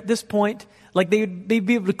figure at this point, like they'd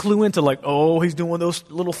be able to clue into like, oh, he's doing those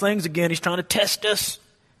little things again. He's trying to test us.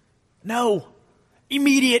 No.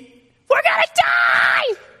 Immediate. We're going to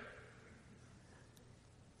die.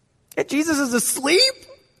 And Jesus is asleep?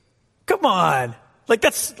 Come on.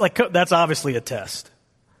 That's obviously a test.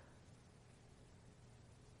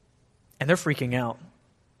 And they're freaking out.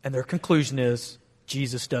 And their conclusion is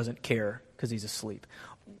Jesus doesn't care because he's asleep.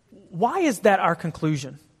 Why is that our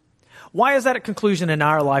conclusion? Why is that a conclusion in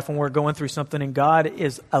our life when we're going through something and God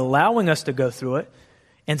is allowing us to go through it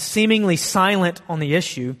and seemingly silent on the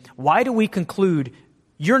issue? Why do we conclude,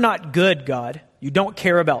 you're not good, God. You don't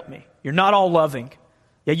care about me. You're not all loving.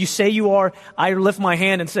 Yeah, you say you are. I lift my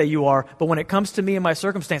hand and say you are. But when it comes to me and my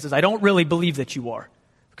circumstances, I don't really believe that you are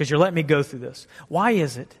because you're letting me go through this. Why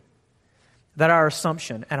is it that our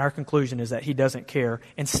assumption and our conclusion is that he doesn't care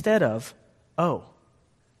instead of, oh,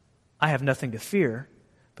 I have nothing to fear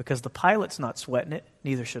because the pilot's not sweating it,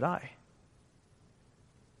 neither should I.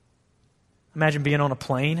 Imagine being on a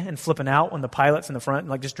plane and flipping out when the pilot's in the front,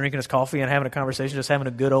 like just drinking his coffee and having a conversation, just having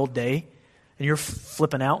a good old day, and you're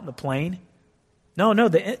flipping out in the plane. No,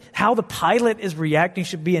 how the pilot is reacting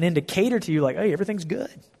should be an indicator to you like, hey, everything's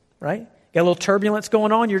good, right? Got a little turbulence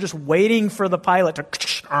going on. You're just waiting for the pilot to,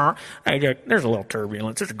 hey, there's a little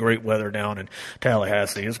turbulence. It's great weather down in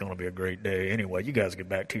Tallahassee. It's going to be a great day. Anyway, you guys get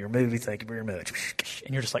back to your movie. Thank you very much.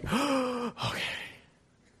 And you're just like, okay.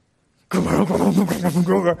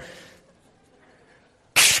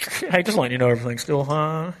 Hey, just letting you know everything's still,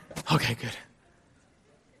 huh? Okay, good.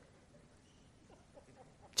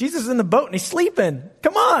 Jesus is in the boat and he's sleeping.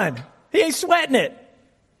 Come on. He ain't sweating it.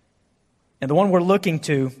 And the one we're looking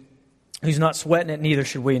to, who's not sweating it, neither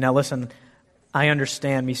should we. Now listen, I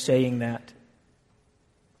understand me saying that.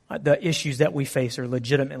 The issues that we face are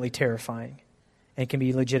legitimately terrifying and can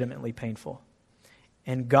be legitimately painful.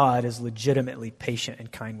 And God is legitimately patient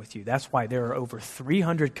and kind with you. That's why there are over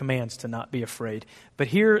 300 commands to not be afraid. But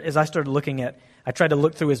here, as I started looking at, I tried to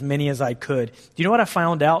look through as many as I could. Do you know what I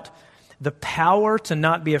found out? The power to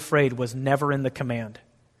not be afraid was never in the command.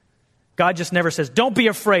 God just never says, don't be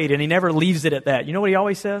afraid, and he never leaves it at that. You know what he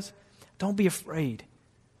always says? Don't be afraid,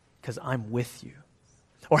 because I'm with you.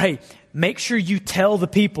 Or hey, make sure you tell the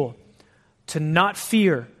people to not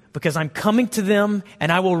fear, because I'm coming to them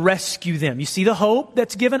and I will rescue them. You see the hope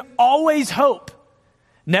that's given? Always hope.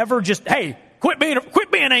 Never just, hey, quit being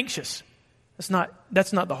anxious. That's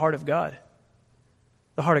not the heart of God.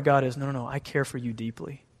 The heart of God is, no, I care for you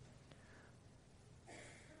deeply.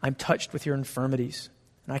 I'm touched with your infirmities,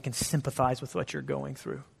 and I can sympathize with what you're going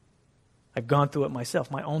through. I've gone through it myself,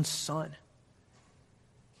 my own son.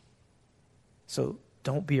 So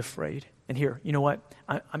don't be afraid. And here, you know what?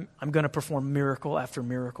 I'm going to perform miracle after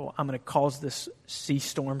miracle. I'm going to cause this sea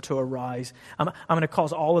storm to arise. I'm going to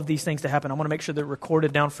cause all of these things to happen. I want to make sure they're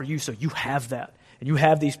recorded down for you so you have that. And you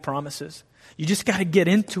have these promises. You just got to get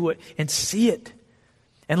into it and see it.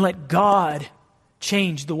 And let God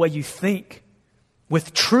change the way you think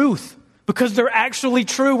with truth. Because they're actually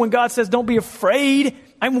true when God says, don't be afraid.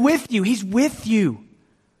 I'm with you. He's with you.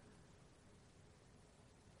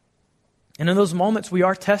 And in those moments, we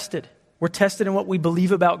are tested. We're tested in what we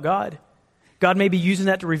believe about God. God may be using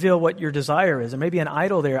that to reveal what your desire is. There may be an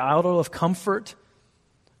idol there, an idol of comfort,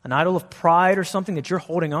 an idol of pride, or something that you're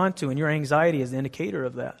holding on to, and your anxiety is the indicator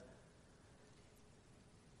of that.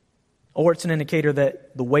 Or it's an indicator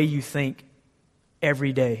that the way you think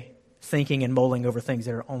every day, thinking and mulling over things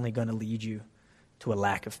that are only going to lead you to a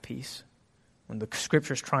lack of peace. When the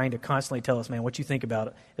Scripture's trying to constantly tell us, man, what you think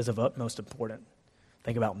about is of utmost importance.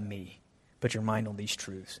 Think about me. Put your mind on these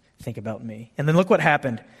truths. Think about me. And then look what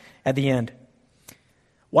happened at the end.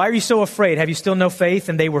 Why are you so afraid? Have you still no faith?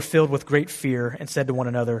 And they were filled with great fear and said to one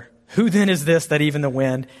another, who then is this that even the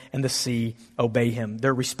wind and the sea obey him?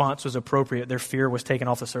 Their response was appropriate. Their fear was taken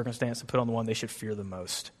off the circumstance and put on the one they should fear the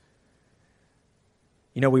most.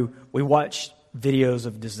 You know, we watch videos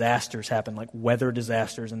of disasters happen, like weather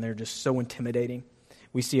disasters, and they're just so intimidating.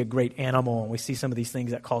 We see a great animal, and we see some of these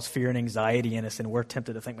things that cause fear and anxiety in us, and we're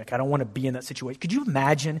tempted to think, like, I don't want to be in that situation. Could you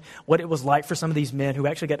imagine what it was like for some of these men who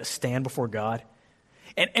actually got to stand before God?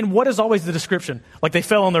 And what is always the description? Like, they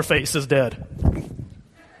fell on their faces dead.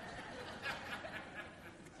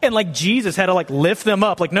 And like Jesus had to like lift them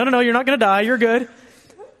up. Like, no, you're not going to die. You're good.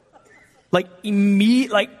 Like,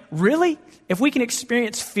 really? If we can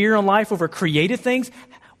experience fear in life over created things,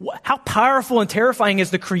 how powerful and terrifying is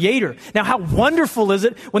the Creator? Now, how wonderful is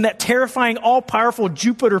it when that terrifying, all-powerful,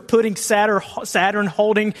 Jupiter-putting,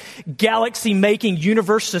 Saturn-holding, galaxy-making,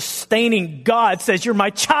 universe-sustaining God says, you're my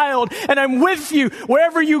child, and I'm with you.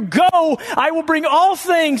 Wherever you go, I will bring all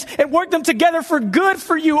things and work them together for good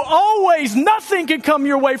for you always. Nothing can come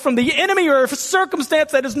your way from the enemy or a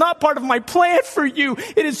circumstance that is not part of my plan for you.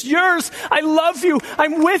 It is yours. I love you.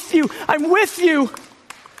 I'm with you. I'm with you.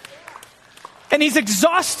 And he's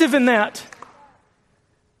exhaustive in that.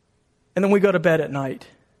 And then we go to bed at night,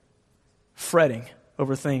 fretting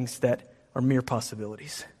over things that are mere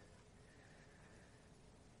possibilities.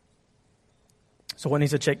 So what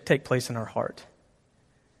needs to take place in our heart?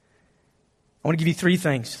 I want to give you three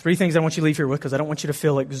things. Three things I want you to leave here with because I don't want you to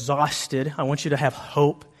feel exhausted. I want you to have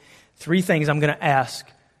hope. Three things I'm going to ask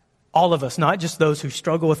all of us, not just those who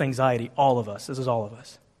struggle with anxiety, all of us. This is all of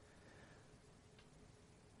us.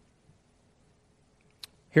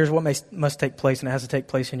 Here's what must take place, and it has to take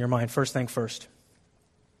place in your mind. First thing first.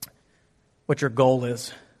 What your goal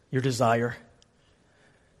is, your desire.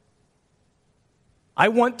 I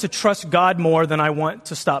want to trust God more than I want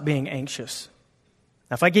to stop being anxious.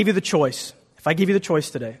 Now, if I gave you the choice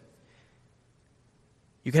today,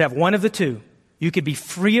 you could have one of the two. You could be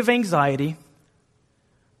free of anxiety,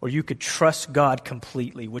 or you could trust God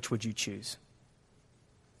completely. Which would you choose?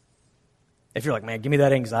 If you're like, man, give me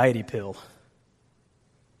that anxiety pill.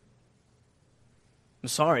 I'm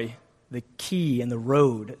sorry, the key and the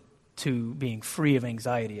road to being free of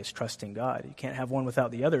anxiety is trusting God. You can't have one without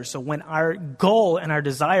the other. So when our goal and our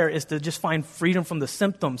desire is to just find freedom from the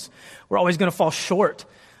symptoms, we're always going to fall short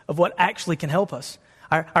of what actually can help us.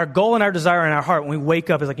 Our goal and our desire in our heart when we wake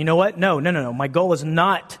up is like, you know what? No. My goal is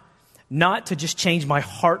not to just change my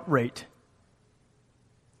heart rate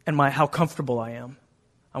and how comfortable I am.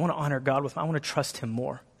 I want to honor God I want to trust Him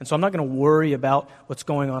more. And so I'm not going to worry about what's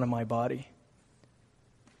going on in my body.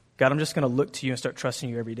 God, I'm just going to look to you and start trusting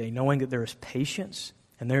you every day, knowing that there is patience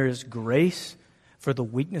and there is grace for the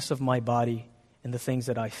weakness of my body and the things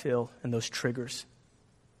that I feel and those triggers.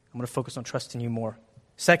 I'm going to focus on trusting you more.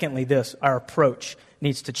 Secondly, our approach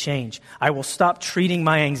needs to change. I will stop treating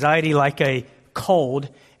my anxiety like a cold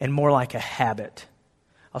and more like a habit.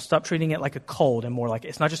 I'll stop treating it like a cold and more like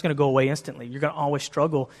it's not just going to go away instantly. You're going to always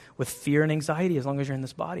struggle with fear and anxiety as long as you're in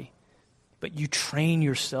this body. But you train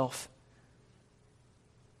yourself.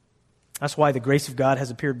 That's why the grace of God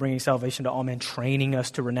has appeared, bringing salvation to all men, training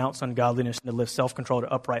us to renounce ungodliness and to live self-controlled,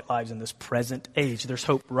 upright lives in this present age. There's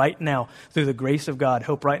hope right now through the grace of God,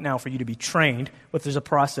 hope right now for you to be trained, but there's a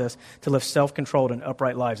process to live self-controlled and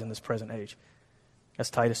upright lives in this present age.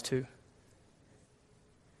 That's Titus 2.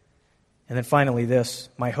 And then finally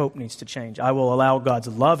my hope needs to change. I will allow God's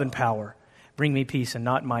love and power bring me peace and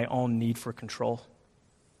not my own need for control.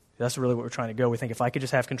 That's really what we're trying to go. We think if I could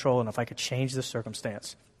just have control and if I could change this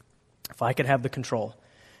circumstance, if I could have the control,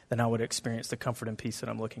 then I would experience the comfort and peace that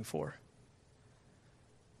I'm looking for.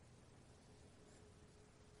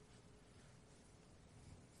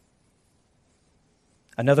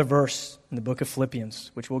 Another verse in the book of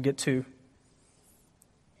Philippians, which we'll get to.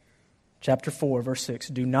 Chapter 4, verse 6.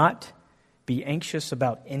 Do not be anxious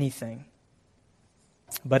about anything,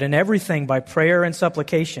 but in everything by prayer and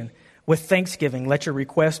supplication, with thanksgiving, let your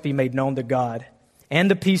requests be made known to God. And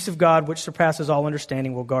the peace of God, which surpasses all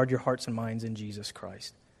understanding, will guard your hearts and minds in Jesus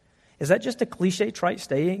Christ. Is that just a cliche, trite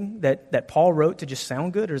saying that Paul wrote to just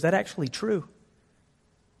sound good, or is that actually true?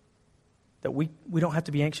 That we don't have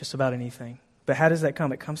to be anxious about anything. But how does that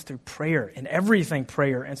come? It comes through prayer, and everything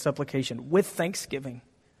prayer and supplication with thanksgiving,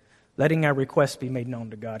 letting our requests be made known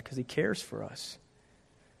to God because he cares for us.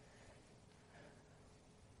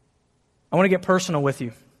 I want to get personal with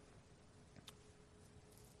you.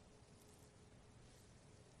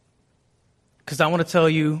 Because I want to tell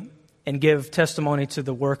you and give testimony to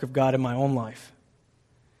the work of God in my own life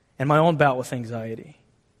and my own bout with anxiety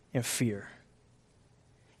and fear.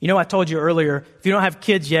 You know, I told you earlier, if you don't have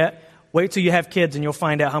kids yet, wait till you have kids and you'll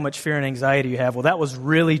find out how much fear and anxiety you have. Well, that was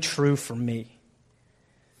really true for me.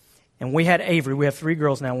 And we had Avery. We have 3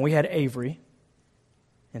 girls now. And we had Avery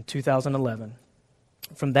in 2011.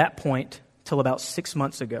 From that point till about 6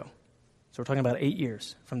 months ago, so we're talking about 8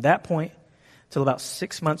 years. From that point till about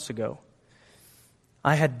 6 months ago,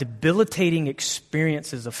 I had debilitating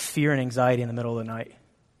experiences of fear and anxiety in the middle of the night.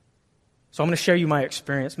 So I'm going to share you my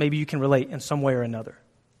experience. Maybe you can relate in some way or another.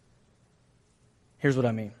 Here's what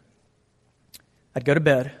I mean. I'd go to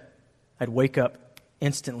bed. I'd wake up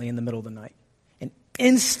instantly in the middle of the night. And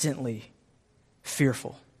instantly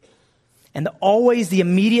fearful. And always the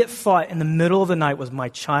immediate thought in the middle of the night was, my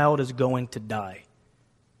child is going to die.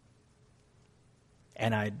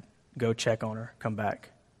 And I'd go check on her, come back.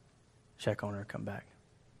 Check on her, come back.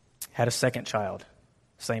 Had a second child,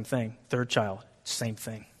 same thing. Third child, same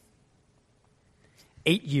thing.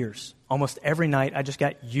 8 years, almost every night, I just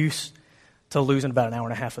got used to losing about an hour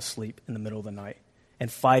and a half of sleep in the middle of the night and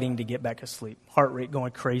fighting to get back to sleep. Heart rate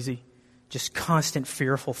going crazy, just constant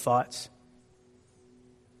fearful thoughts.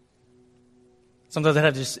 Sometimes I'd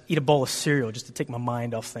have to just eat a bowl of cereal just to take my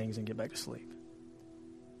mind off things and get back to sleep.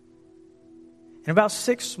 And about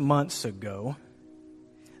 6 months ago,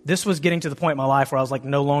 this was getting to the point in my life where I was like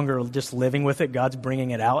no longer just living with it. God's bringing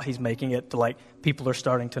it out. He's making it to like people are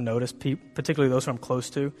starting to notice, particularly those who I'm close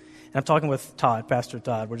to. And I'm talking with Todd, Pastor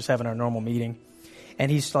Todd. We're just having our normal meeting. And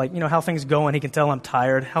he's like, how things going? He can tell I'm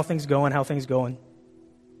tired. How things going?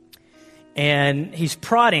 And he's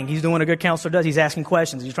prodding. He's doing what a good counselor does. He's asking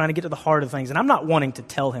questions. He's trying to get to the heart of things. And I'm not wanting to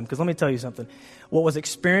tell him because let me tell you something. What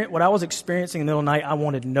I was experiencing in the middle of the night, I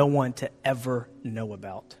wanted no one to ever know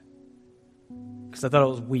about. Because I thought it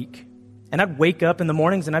was weak. And I'd wake up in the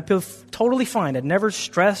mornings and I'd feel totally fine. I'd never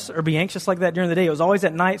stress or be anxious like that during the day. It was always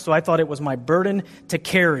at night, so I thought it was my burden to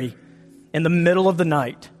carry in the middle of the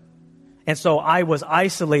night. And so I was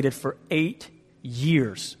isolated for 8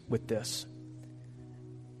 years with this.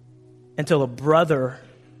 Until a brother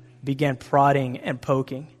began prodding and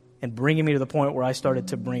poking and bringing me to the point where I started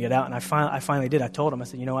to bring it out. And I finally did. I told him, I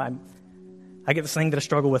said, I get this thing that I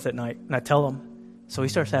struggle with at night. And I tell him. So he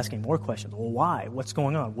starts asking more questions. Well, why? What's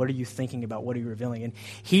going on? What are you thinking about? What are you revealing? And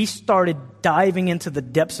he started diving into the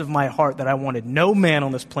depths of my heart that I wanted no man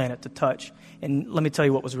on this planet to touch. And let me tell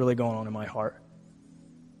you what was really going on in my heart.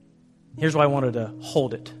 Here's why I wanted to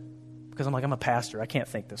hold it. Because I'm a pastor. I can't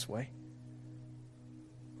think this way.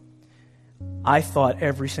 I thought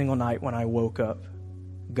every single night when I woke up,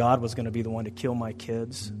 God was going to be the one to kill my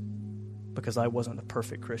kids because I wasn't a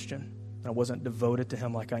perfect Christian. I wasn't devoted to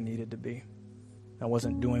him like I needed to be. I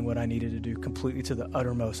wasn't doing what I needed to do completely to the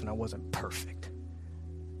uttermost, and I wasn't perfect.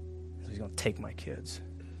 So he's going to take my kids.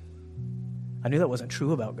 I knew that wasn't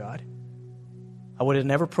true about God. I would have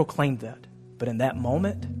never proclaimed that. But in that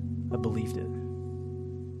moment, I believed it.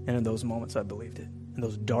 And in those moments, I believed it. In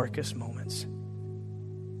those darkest moments.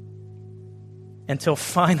 Until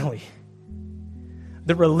finally,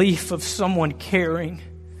 the relief of someone caring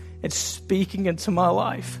and speaking into my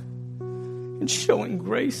life and showing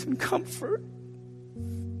grace and comfort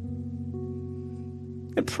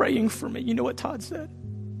and praying for me. You know what Todd said?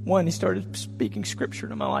 One, he started speaking scripture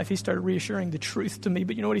into my life. He started reassuring the truth to me.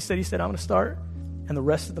 But you know what he said? He said, I'm going to start, and the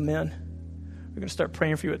rest of the men are going to start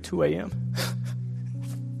praying for you at 2 a.m.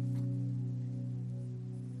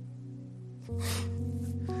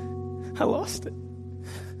 I lost it.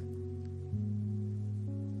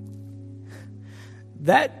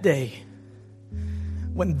 That day,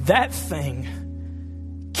 when that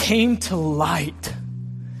thing came to light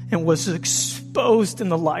and was exposed in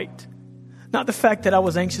the light, not the fact that I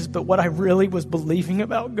was anxious, but what I really was believing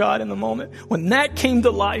about God in the moment, when that came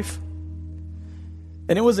to life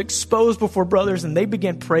and it was exposed before brothers and they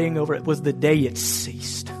began praying over it, was the day it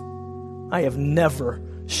ceased. I have never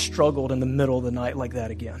struggled in the middle of the night like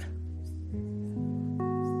that again.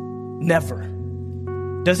 Never.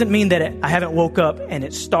 Doesn't mean that I haven't woke up and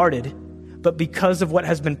it started, but because of what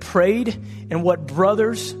has been prayed and what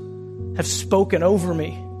brothers have spoken over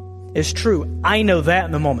me is true. I know that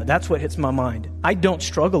in the moment. That's what hits my mind. I don't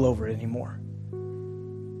struggle over it anymore.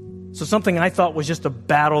 So something I thought was just a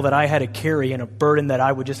battle that I had to carry and a burden that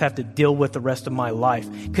I would just have to deal with the rest of my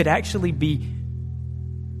life could actually be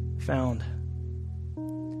found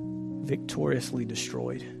victoriously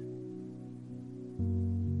destroyed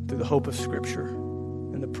through the hope of Scripture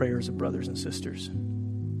and the prayers of brothers and sisters.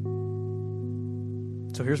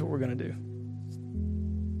 So here's what we're going to do.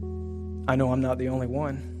 I know I'm not the only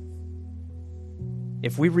one.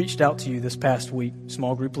 If we reached out to you this past week,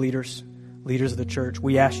 small group leaders of the church,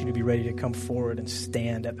 we asked you to be ready to come forward and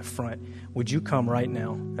stand at the front. Would you come right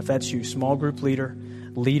now? If that's you, small group leader,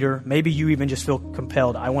 maybe you even just feel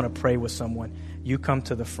compelled, I want to pray with someone. You come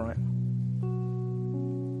to the front.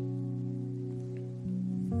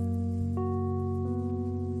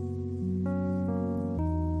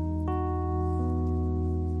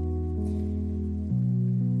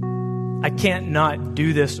 I can't not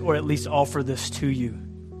do this or at least offer this to you,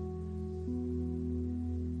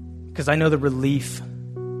 because I know the relief,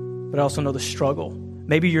 but I also know the struggle.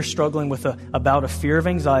 Maybe you're struggling with a bout of fear of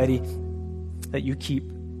anxiety that you keep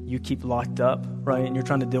locked up, right? And you're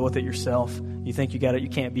trying to deal with it yourself. You think you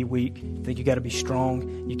can't be weak. You think you got to be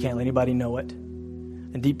strong. You can't let anybody know it.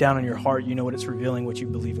 And deep down in your heart, you know what it's revealing, what you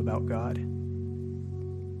believe about God.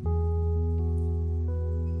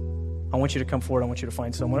 I want you to come forward. I want you to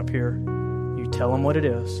find someone up here. You tell them what it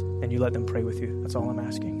is, and you let them pray with you. That's all I'm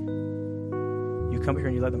asking. You come here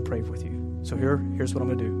and you let them pray with you. So here's what I'm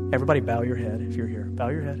going to do. Everybody bow your head if you're here. Bow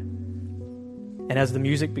your head. And as the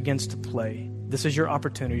music begins to play, this is your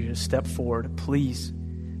opportunity to step forward. Please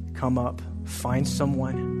come up, find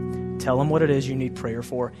someone, tell them what it is you need prayer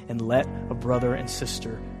for, and let a brother and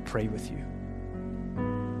sister pray with you.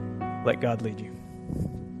 Let God lead you.